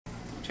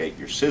take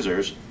your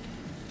scissors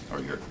or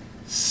your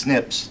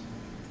snips,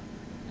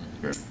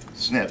 you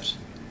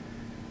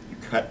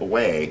cut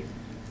away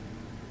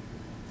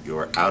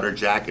your outer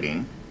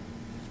jacketing.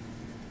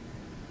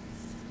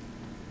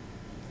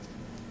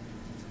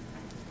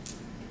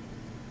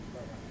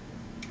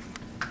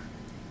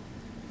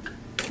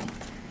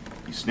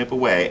 You snip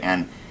away,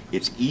 and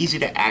it's easy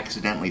to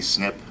accidentally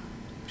snip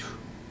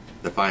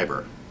the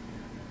fiber.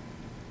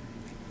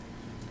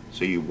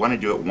 So you want to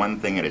do it one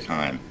thing at a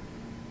time.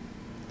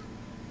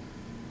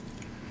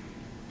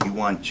 You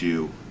want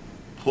to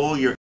pull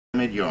your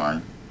mid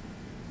yarn,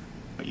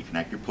 what you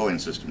connect your pulling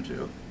system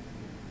to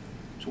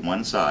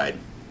one side,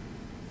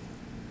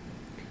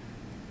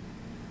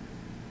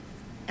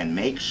 and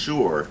make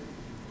sure,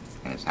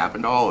 and it's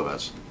happened to all of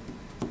us,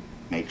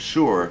 make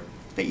sure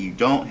that you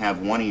don't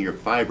have one of your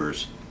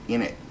fibers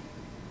in it.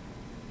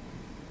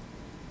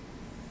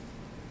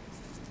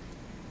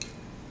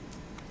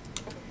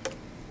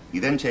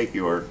 You then take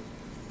your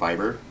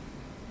fiber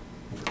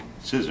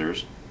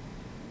scissors,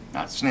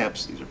 not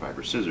snips, these are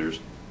fiber scissors,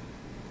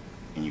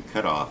 and you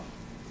cut off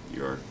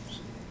your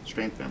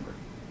strength member,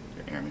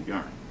 your aramid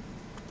yarn.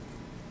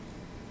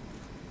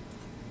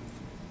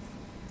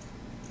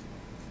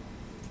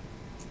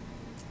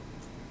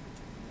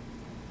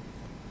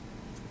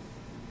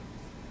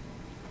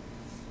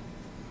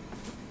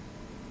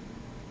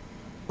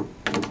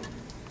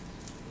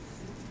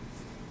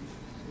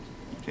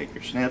 You take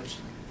your snips,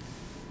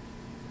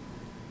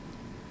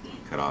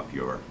 cut off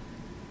your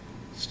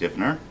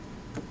stiffener,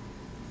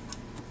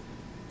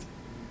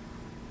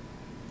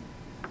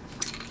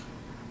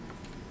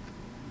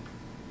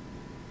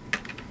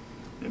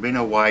 anybody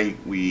know why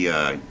we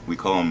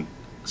call them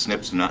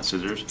snips and not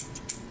scissors?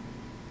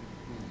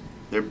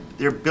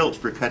 They're built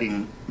for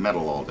cutting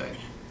metal all day.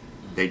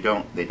 They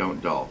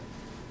don't dull.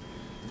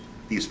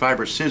 These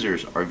fiber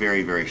scissors are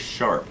very, very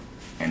sharp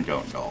and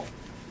don't dull.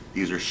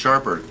 These are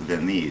sharper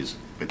than these,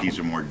 but these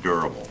are more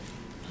durable.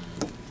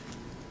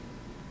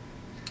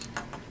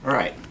 All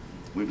right,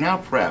 we've now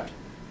prepped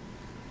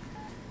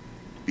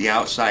the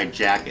outside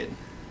jacket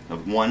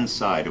of one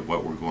side of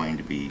what we're going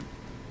to be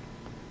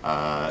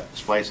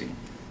splicing.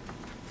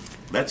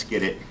 Let's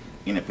get it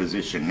in a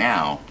position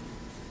now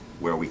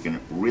where we can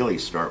really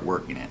start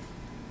working it.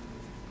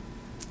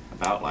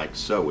 About like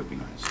so would be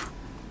nice.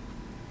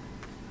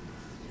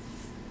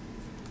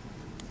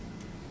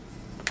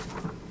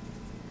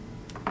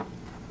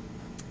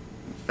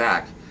 In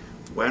fact,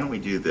 why don't we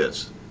do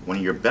this? One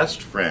of your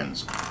best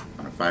friends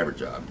on a fiber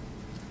job,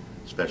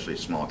 especially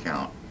small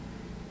count,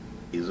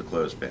 is a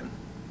clothespin.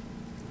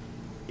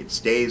 It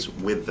stays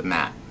with the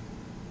mat.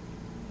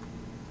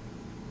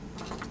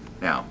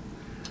 Now,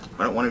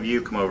 why don't one of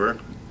you come over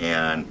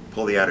and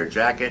pull the outer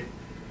jacket?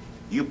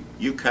 You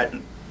cut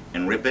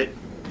and rip it.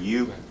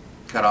 You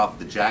cut off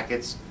the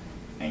jackets,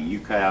 and you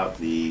cut out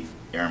the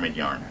aramid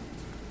yarn.